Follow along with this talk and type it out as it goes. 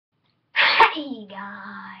Hey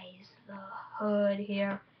guys, the Hood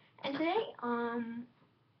here, and today,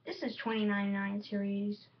 this is 2099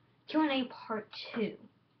 series Q&A part 2.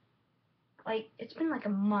 Like, it's been like a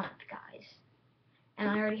month, guys, and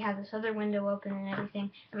I already have this other window open and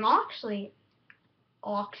everything. I'm actually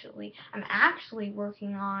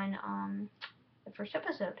working on, the first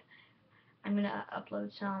episode. I'm gonna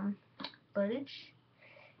upload some footage,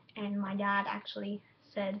 and my dad actually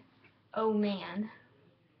said, "Oh man,"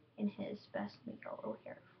 in his best Miguel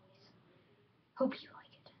O'Hara voice. Hope you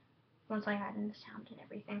like it. Once I add in the sound and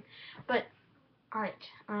everything. But, alright,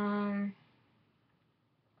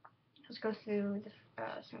 let's go through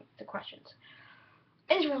some of the questions.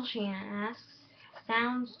 Israel Sheehan asks,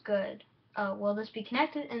 sounds good. Oh, will this be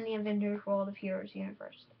connected in the Avengers World of Heroes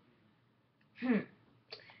universe?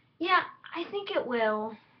 Yeah, I think it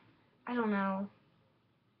will. I don't know.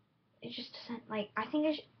 It just doesn't, like, I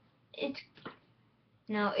think it's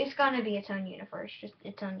gonna be its own universe. Just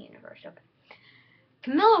its own universe, okay.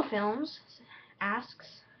 Camillo Films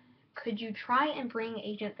asks, could you try and bring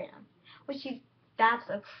Agent Venom? Which that's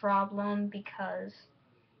a problem because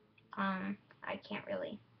I can't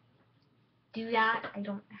really do that. I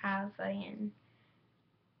don't have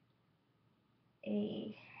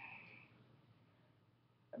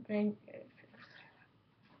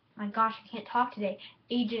my gosh, I can't talk today.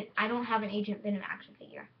 I don't have an Agent Venom action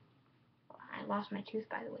figure. I lost my tooth,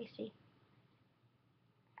 by the way. See,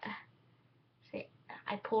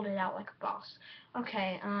 I pulled it out like a boss.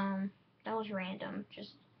 Okay, that was random.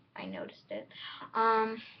 Just I noticed it.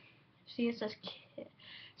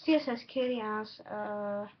 CSS Kitty asks,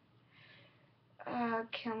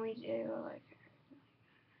 can we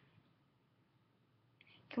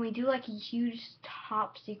do like a huge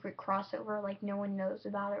top secret crossover like no one knows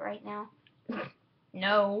about it right now?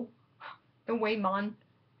 No. No way, man.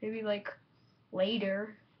 Maybe like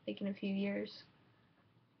later, like in a few years.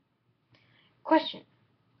 Question.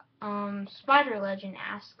 Spider Legend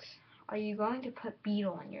asks, are you going to put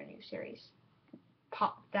Beetle in your new series?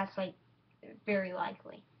 That's like very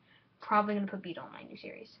likely. Probably gonna put Beetle in my new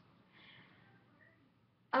series.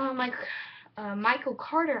 Michael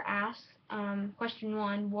Carter asks, question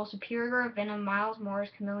 1, will Superior, Venom, Miles Morales,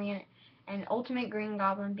 Chameleon, and Ultimate Green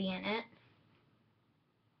Goblin be in it?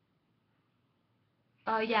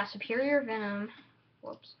 Yeah, Superior Venom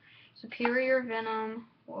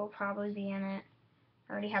will probably be in it.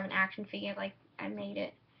 I already have an action figure, like, I made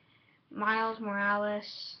it. Miles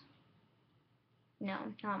Morales,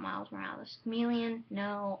 no, not Miles Morales. Chameleon,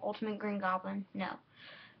 no. Ultimate Green Goblin, no.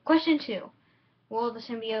 Question 2, will the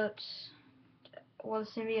symbiotes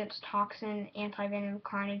Toxin, Anti-Venom,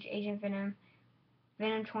 Carnage, Agent Venom,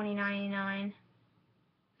 Venom 2099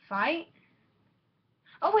 fight?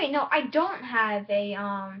 Oh wait, no, I don't have a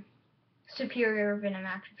Superior Venom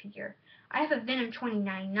action figure. I have a Venom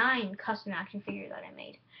 2099 custom action figure that I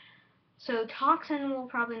made. So Toxin will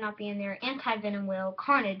probably not be in there, Anti-Venom will,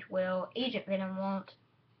 Carnage will, Agent Venom won't,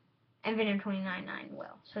 and Venom 2099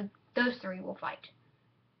 will. So those three will fight.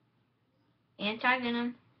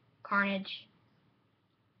 Anti-Venom, Carnage,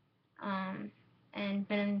 and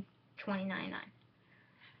Venom 2099.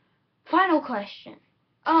 Final question.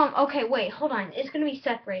 Okay, wait, hold on. It's gonna be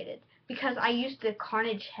separated because I used the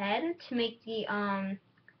Carnage head to make the Venom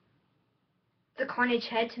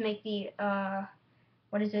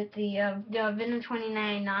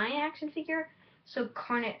 2099 action figure. So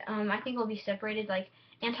Carnage, I think it'll be separated. Like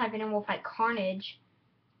Anti-Venom will fight Carnage,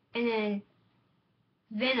 and then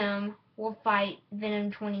Venom will fight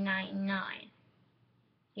Venom 2099.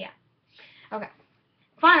 Yeah. Okay.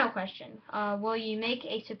 Final question. Will you make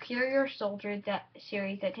a Superior Soldier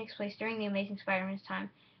series that takes place during the Amazing Spider-Man's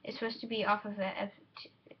time? It's supposed to be off of a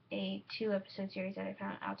 2-episode series that I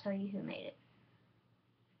found. I'll tell you who made it.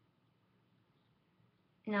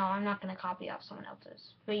 No, I'm not going to copy off someone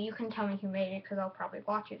else's. But you can tell me who made it because I'll probably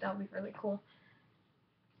watch it. That'll be really cool.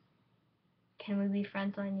 Can we be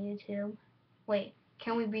friends on YouTube? Wait,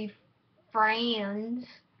 can we be friends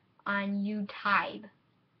on YouTube?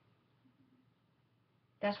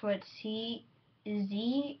 That's what ZXS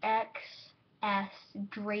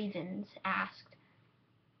Dravens asked.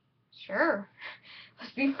 Sure.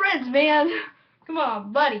 Let's be friends, man. Come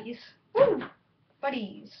on, buddies. Woo!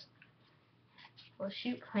 Buddies. We'll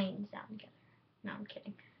shoot planes down together. No, I'm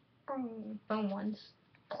kidding. Foam ones.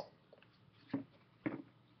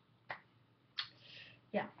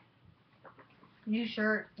 Yeah. New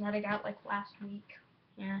shirt that I got like last week.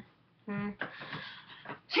 Yeah. So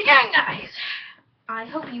yeah, guys. I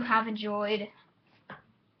hope you have enjoyed.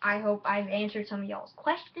 I hope I've answered some of y'all's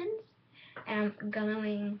questions. And I'm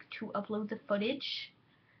going to upload the footage.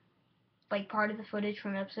 Like part of the footage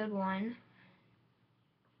from episode 1.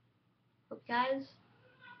 Hope you guys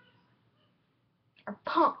are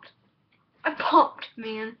pumped. I'm pumped,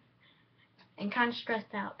 man. And kind of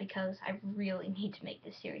stressed out because I really need to make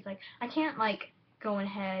this series. Like, I can't, like, go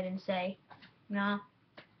ahead and say, nah, I'm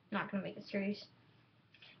not going to make a series.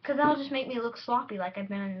 Because that'll just make me look sloppy like I've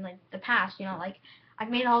been in, like, the past, you know, like, I've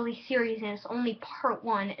made all these series and it's only part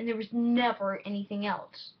 1 and there was never anything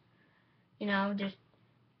else. You know, just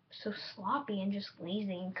so sloppy and just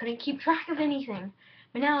lazy and couldn't keep track of anything.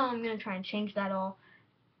 But now I'm going to try and change that all.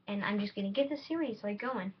 And I'm just going to get this series, like,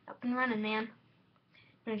 going. Up and running, man.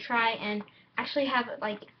 I'm going to try and actually have it,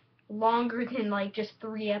 like, longer than, like, just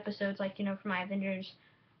 3 episodes, like, you know, for my Avengers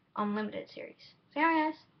Unlimited series. So, yeah,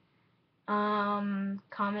 guys.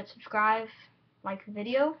 Comment, subscribe, like the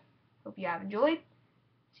video. Hope you have enjoyed.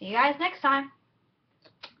 See you guys next time.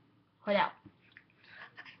 Hood out.